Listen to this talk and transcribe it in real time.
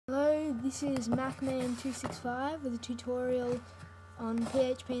This is MacMan265 with a tutorial on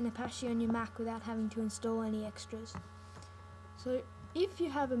PHP and Apache on your Mac without having to install any extras. So if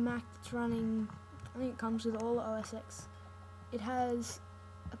you have a Mac that's running, I think it comes with all OSX, it has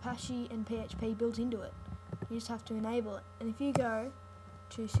Apache and PHP built into it. You just have to enable it. And if you go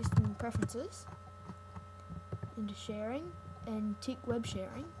to System Preferences, into Sharing, and tick Web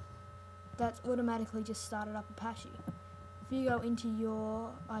Sharing, that's automatically just started up Apache. If you go into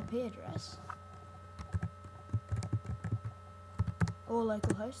your IP address, or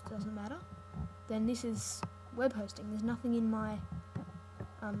localhost, doesn't matter, then this is web hosting. There's nothing in my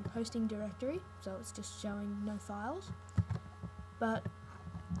hosting directory, so it's just showing no files. But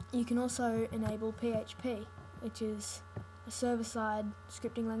you can also enable PHP, which is a server-side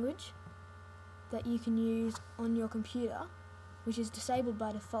scripting language that you can use on your computer, which is disabled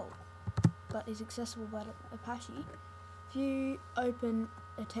by default, but is accessible by Apache. If you open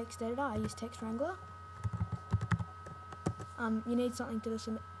a text editor, I use Text Wrangler, you need something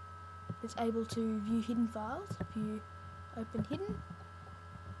that's able to view hidden files. If you open hidden,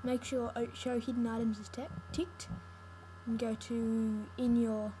 make sure show hidden items is ticked, and go to in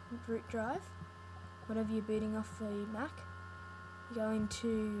your root drive, whatever you're booting off for your Mac. You go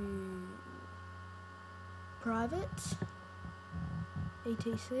into private,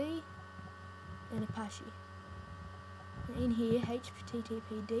 etc, and Apache. And in here,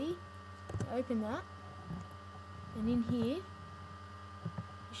 httpd, you open that, and in here,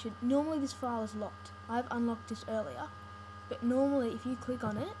 normally this file is locked. I've unlocked this earlier, but normally if you click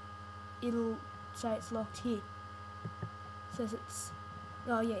on it, it'll say it's locked here. It says it's,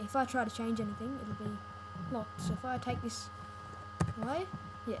 oh yeah, if I try to change anything, it'll be locked. So if I take this away,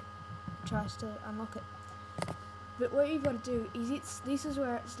 yeah, it tries to unlock it. But what you've got to do is this is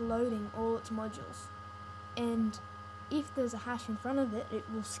where it's loading all its modules, and if there's a hash in front of it, it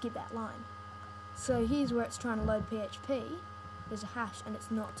will skip that line. So here's where it's trying to load PHP, there's a hash and it's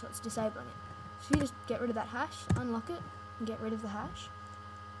not, so it's disabling it. So if you just get rid of that hash, unlock it, and get rid of the hash,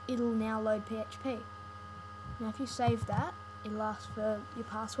 it'll now load PHP. Now if you save that, it'll ask for your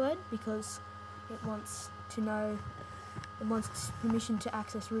password because it wants to know, it wants permission to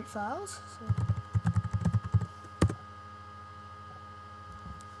access root files. So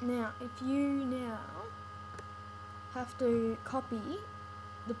now, if you now have to copy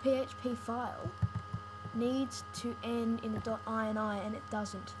the PHP file, needs to end in a .ini and it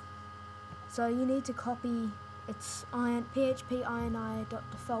doesn't. So you need to copy its PHP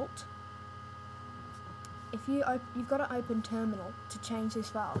ini.default. If you've got to open terminal to change these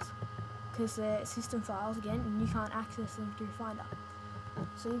files because they're system files again and you can't access them through Finder.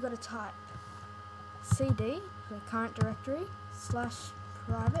 So you've got to type cd, the current directory,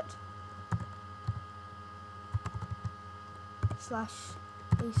 /private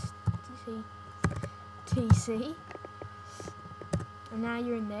 /etc, and now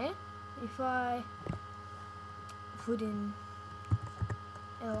you're in there. If I put in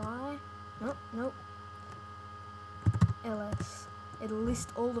nope, ls, it'll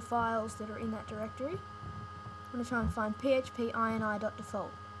list all the files that are in that directory. I'm going to try and find php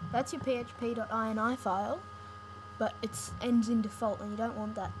ini.default. That's your php.ini file, but it ends in default and you don't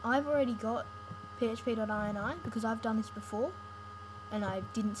want that. I've already got php.ini because I've done this before and I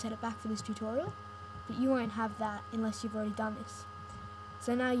didn't set it back for this tutorial, but you won't have that unless you've already done this.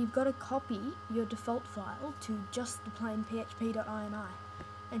 So now you've got to copy your default file to just the plain php.ini,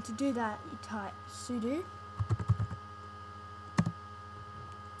 and to do that you type sudo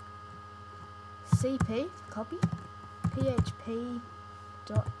cp for copy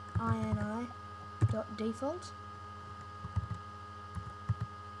php.ini.default,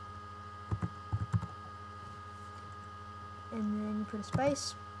 and then you put a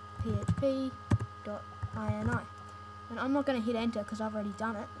space, php.ini. And I'm not going to hit enter because I've already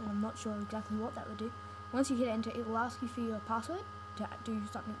done it and I'm not sure exactly what that would do. Once you hit enter, it will ask you for your password to do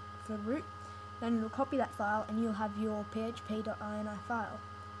something for root. Then it'll copy that file and you'll have your php.ini file.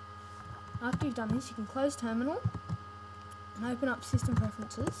 After you've done this, you can close terminal and open up System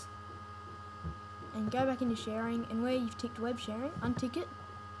Preferences and go back into Sharing, and where you've ticked Web Sharing, untick it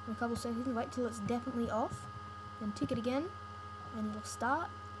for a couple of seconds, wait till it's definitely off, then tick it again and it'll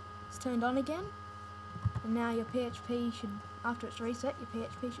start. It's turned on again, and now your PHP should, after it's reset, your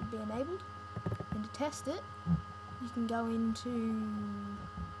PHP should be enabled. And to test it, you can go into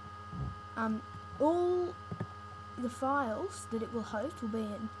all the files that it will host will be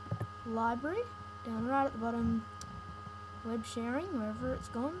in library, down right at the bottom, web sharing, wherever it's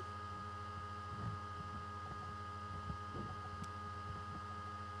gone.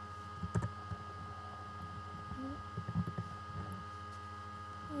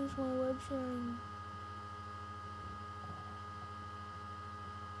 Where's my web sharing?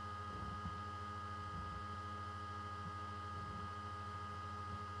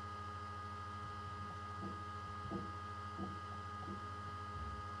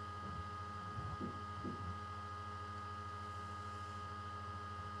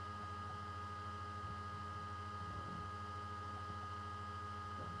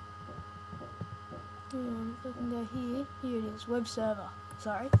 And if I can go here, here it is, web server,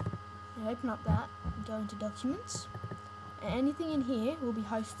 sorry. You open up that, and go into documents, and anything in here will be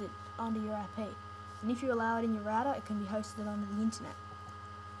hosted under your IP. And if you allow it in your router, it can be hosted under the internet.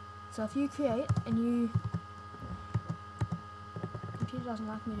 So if you create a new, computer doesn't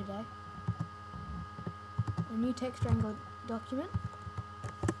like me today, a new text wrangler document,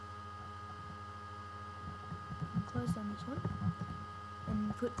 close down this one,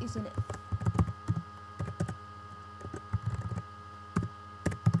 and put this in it.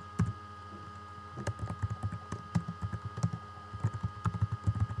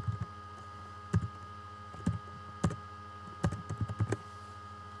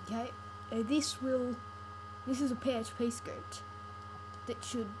 Okay, this is a PHP script that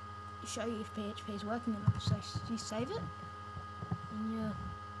should show you if PHP is working or not. So you save it in your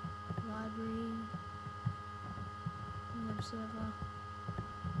library, web server,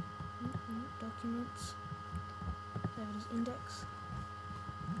 documents, save it as index,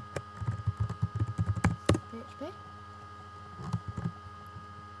 PHP.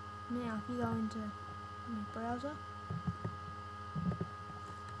 Now if you go into your browser,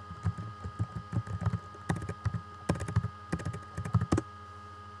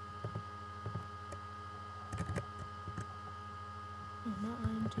 not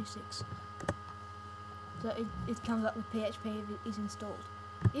 926. So it comes up with PHP if it is installed.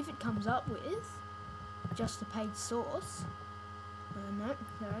 If it comes up with just the page source, no,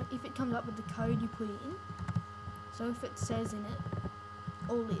 sorry, if it comes up with the code you put in, so if it says in it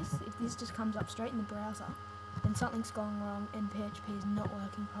all this, if this just comes up straight in the browser, then something's gone wrong and PHP is not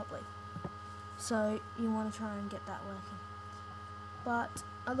working properly. So you want to try and get that working. But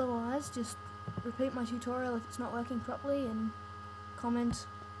otherwise, just repeat my tutorial if it's not working properly, and comment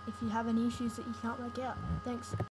if you have any issues that you can't work out. Thanks.